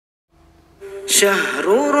شهر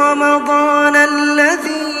رمضان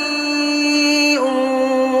الذي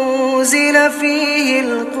أنزل فيه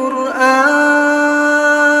القرآن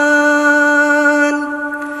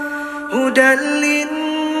هدى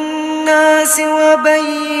للناس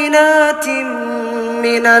وبينات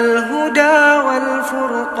من الهدى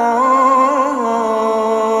والفرقان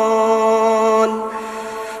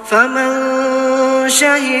فمن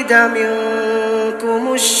شهد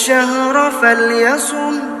منكم الشهر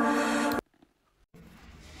فليصم.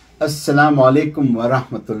 Assalamu alaikum wa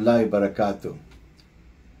rahmatullahi wa barakatuh.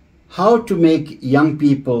 How to make young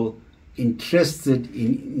people interested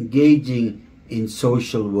in engaging in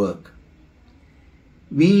social work.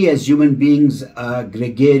 We as human beings are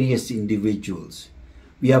gregarious individuals.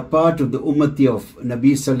 We are part of the ummati of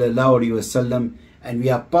Nabi sallallahu alaihi wasallam, and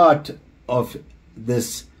we are part of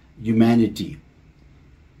this humanity.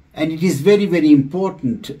 And it is very, very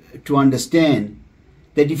important to understand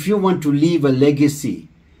that if you want to leave a legacy,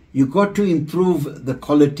 you got to improve the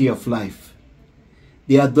quality of life.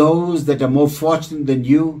 There are those that are more fortunate than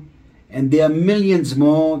you, and there are millions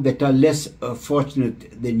more that are less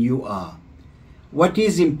fortunate than you are. What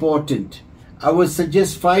is important? I will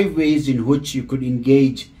suggest 5 ways in which you could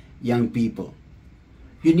engage young people.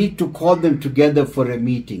 You need to call them together for a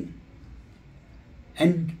meeting.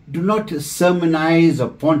 And do not sermonize or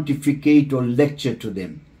pontificate or lecture to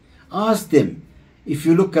them. Ask them, if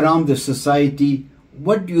you look around the society,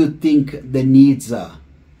 what do you think the needs are?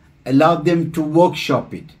 Allow them to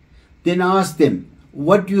workshop it. Then ask them,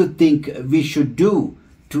 what do you think we should do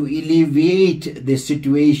to alleviate the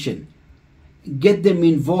situation? Get them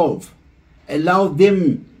involved. Allow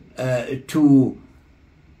them to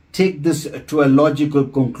take this to a logical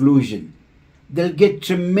conclusion. They'll get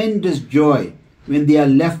tremendous joy when they are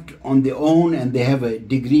left on their own and they have a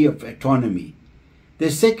degree of autonomy. The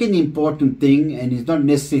second important thing, and it's not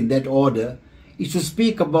necessarily in that order, is to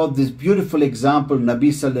speak about this beautiful example, Nabi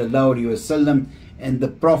sallallahu alaihi wasallam and the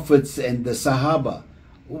prophets and the Sahaba.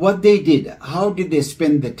 What they did, how did they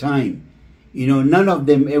spend the time? You know, none of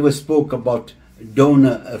them ever spoke about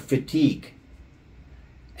donor fatigue.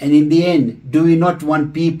 And in the end, do we not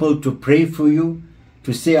want people to pray for you?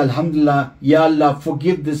 To say, Alhamdulillah, Ya Allah,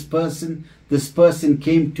 forgive this person. This person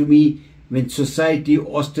came to me when society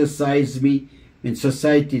ostracized me, when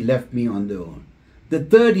society left me on their own. The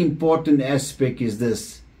third important aspect is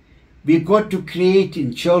this. We've got to create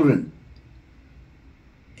in children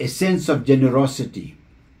a sense of generosity,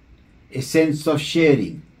 a sense of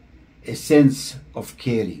sharing, a sense of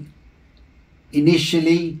caring.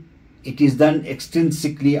 Initially, it is done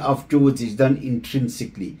extrinsically, afterwards it's done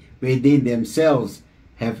intrinsically, where they themselves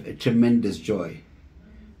have a tremendous joy.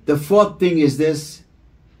 The fourth thing is this.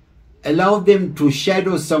 Allow them to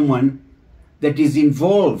shadow someone that is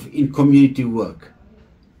involved in community work.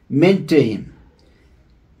 Mentor him.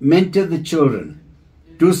 Mentor the children.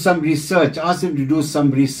 Do some research. Ask them to do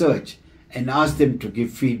some research and ask them to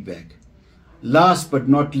give feedback. Last but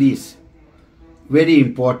not least, very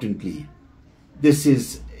importantly, this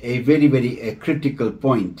is a very, very critical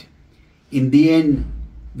point. In the end,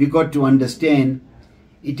 we got to understand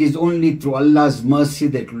it is only through Allah's mercy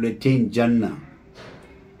that we will attain Jannah.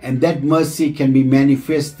 And that mercy can be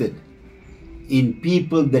manifested in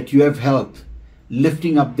people that you have helped,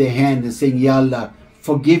 lifting up their hand and saying, Ya Allah,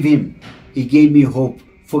 forgive him. He gave me hope.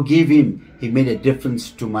 Forgive him. He made a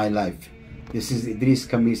difference to my life. This is Edris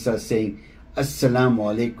Khamissa saying, Assalamu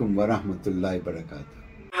alaikum wa rahmatullahi wa barakatuh.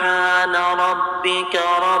 سبحان ربك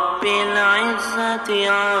رب العزة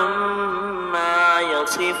عما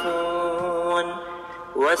يصفون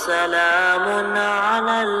وسلام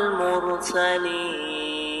على المرسلين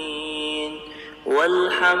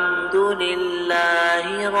والحمد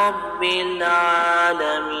لله رب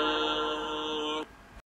العالمين.